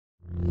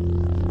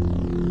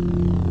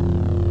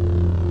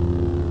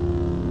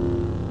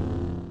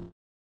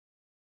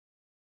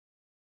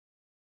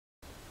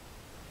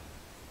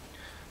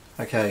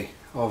Okay,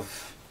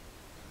 I've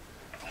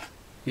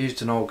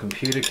used an old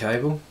computer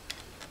cable,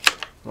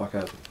 like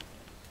a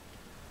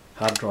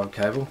hard drive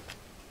cable,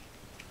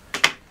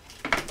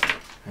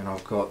 and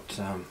I've got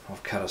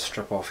I've cut a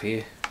strip off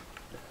here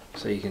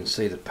so you can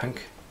see the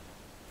pink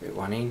at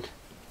one end,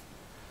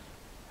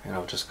 and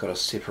I've just got to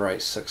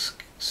separate six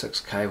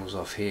cables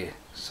off here.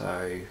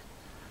 So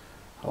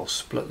I'll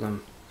split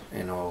them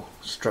and I'll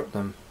strip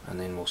them, and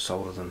then we'll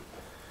solder them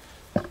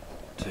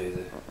to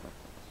the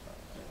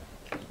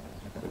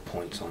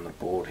points on the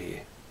board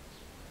here.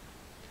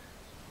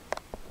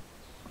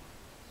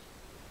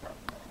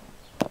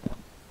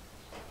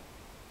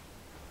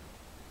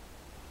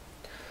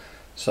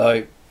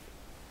 So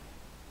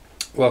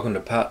welcome to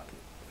part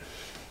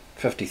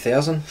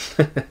 50,000.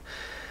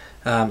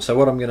 So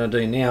what I'm going to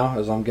do now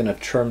is I'm going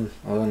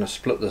to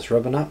split this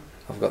ribbon up.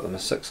 I've got the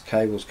 6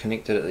 cables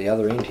connected at the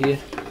other end here,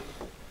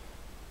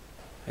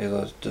 as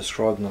I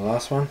described in the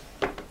last one.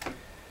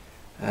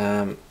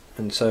 And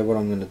so what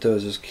I'm going to do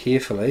is just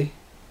carefully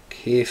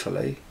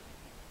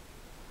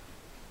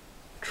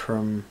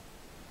trim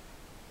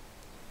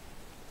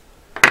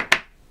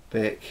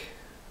back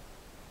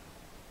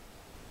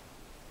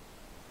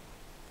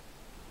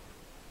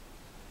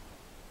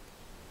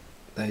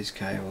these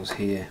cables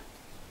here.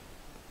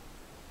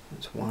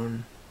 That's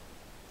 1,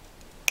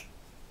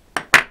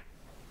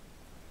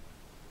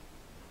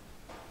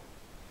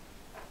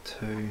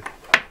 2.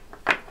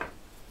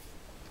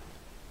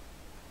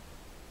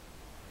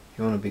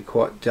 You want to be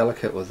quite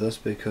delicate with this,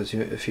 because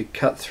if you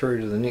cut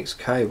through to the next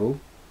cable,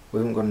 we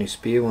haven't got any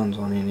spare ones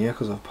on here now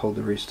because I've pulled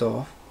the rest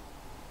off,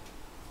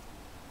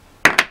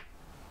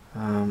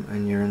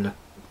 and you're in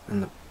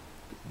the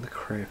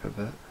crap a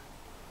bit.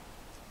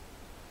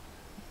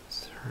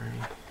 3,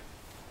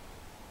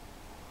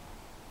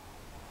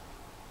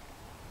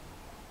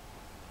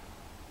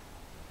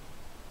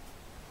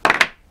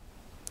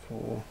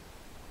 4,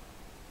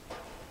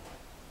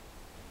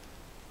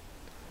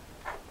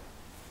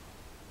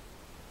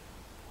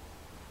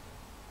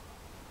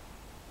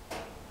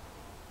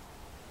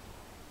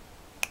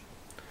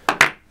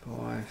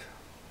 5.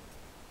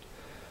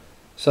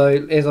 So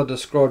as I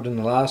described in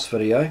the last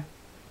video,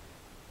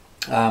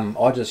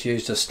 I just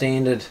used a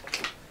standard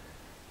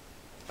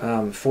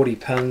 40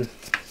 pin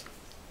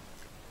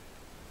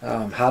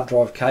hard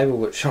drive cable,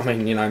 which, I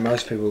mean, you know,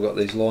 most people got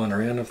these lying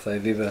around if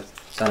they've ever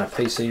done a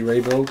PC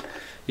rebuild.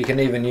 You can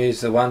even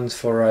use the ones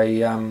for a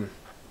you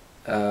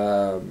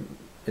know,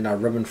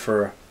 ribbon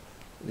for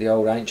the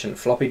old ancient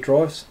floppy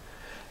drives,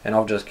 and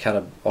I just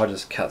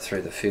cut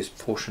through the first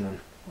portion and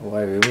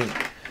away we went.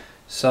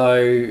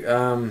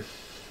 So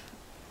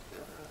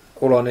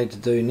all I need to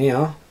do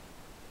now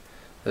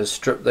is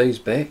strip these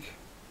back.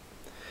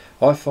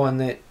 I find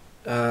that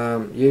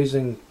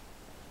using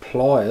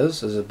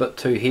pliers is a bit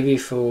too heavy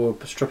for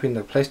stripping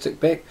the plastic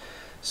back,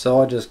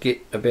 so I just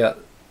get about,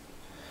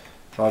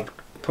 I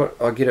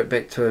get it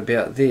back to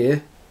about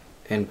there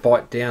and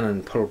bite down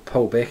and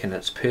pull back, and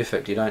it's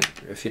perfect.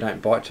 If you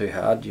don't bite too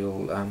hard,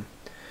 you'll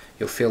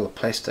feel the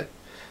plastic.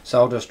 So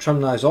I'll just trim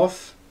those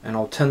off and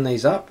I'll tin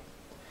these up,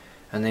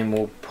 and then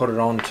we'll put it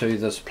onto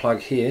this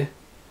plug here,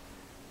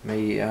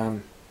 me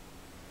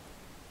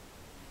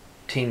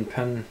 10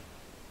 pin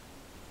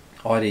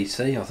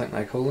IDC, I think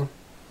they call them,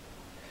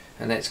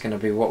 and that's going to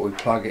be what we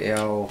plug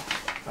our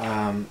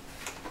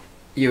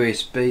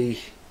USB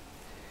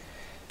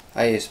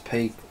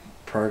ASP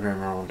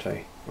programmer onto,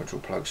 which will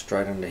plug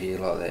straight into here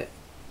like that.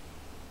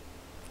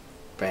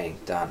 Bang,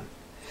 done.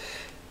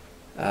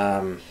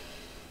 And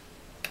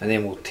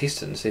then we'll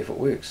test it and see if it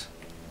works.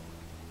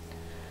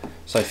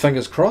 So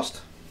fingers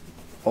crossed,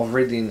 I've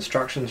read the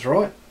instructions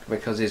right,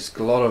 because there's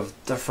a lot of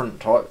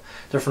different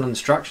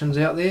instructions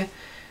out there,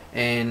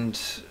 and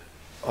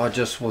I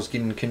just was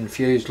getting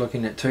confused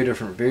looking at 2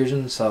 different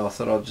versions, so I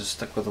thought I'd just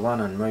stick with the one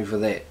and move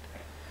with that,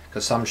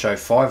 because some show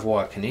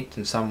 5-wire connect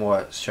and some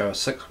show a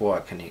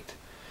 6-wire connect.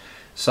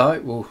 So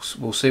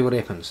we'll see what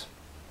happens.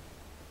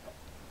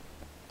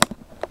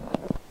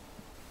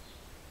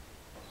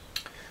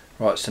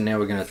 Right, so now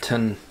we're going to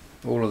tin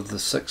all of the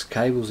 6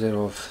 cables that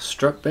I've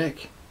stripped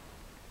back.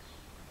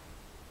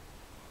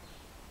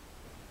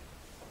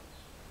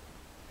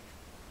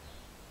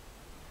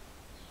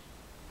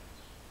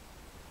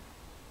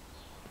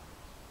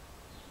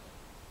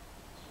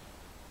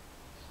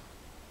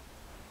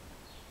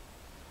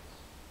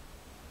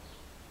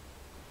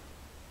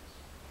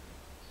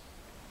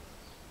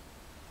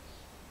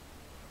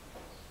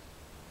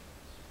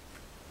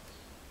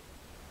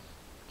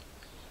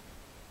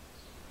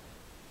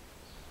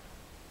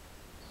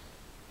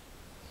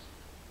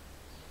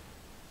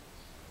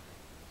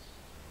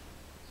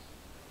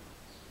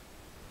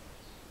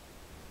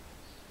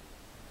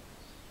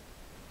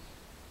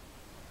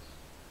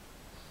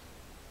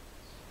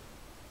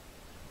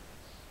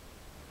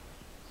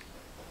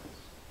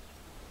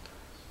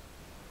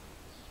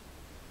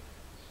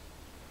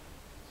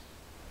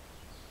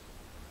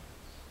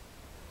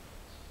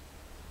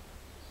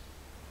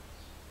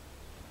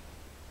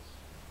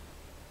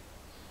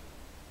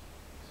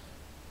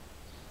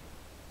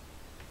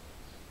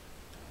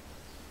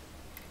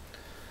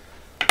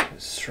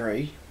 It's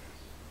 3.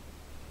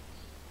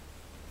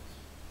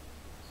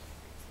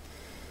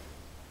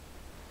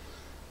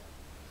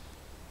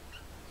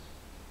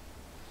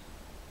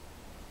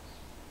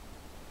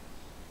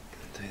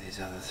 Do these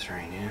other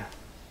 3 now.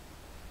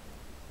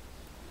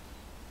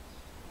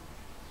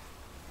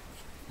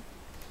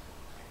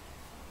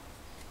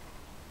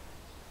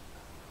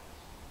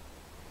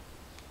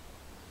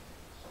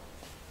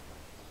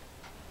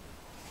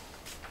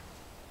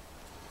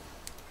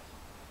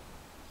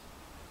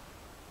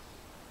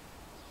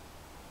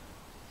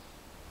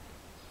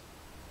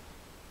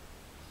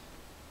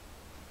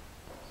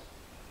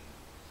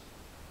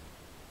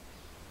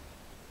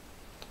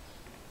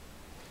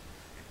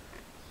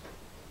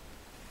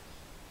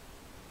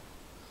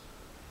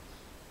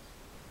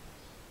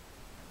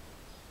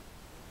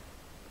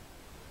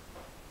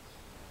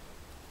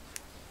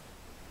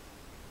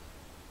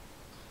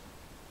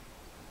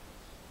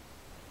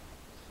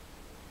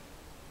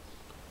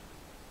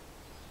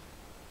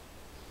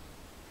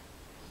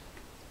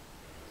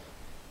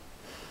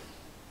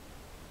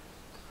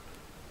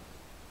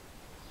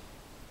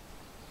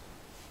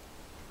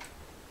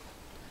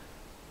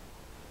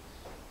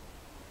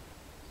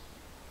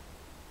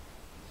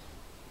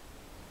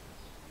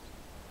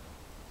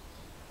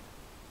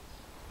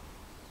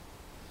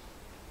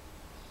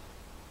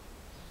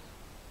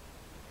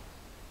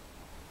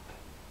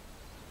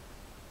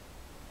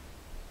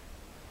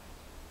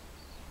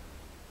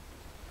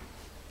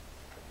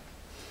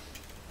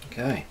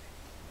 Okay,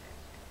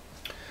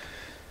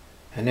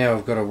 and now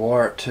I've got to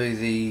wire it to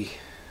the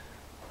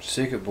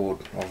circuit board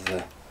of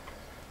the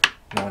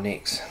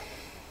 9X.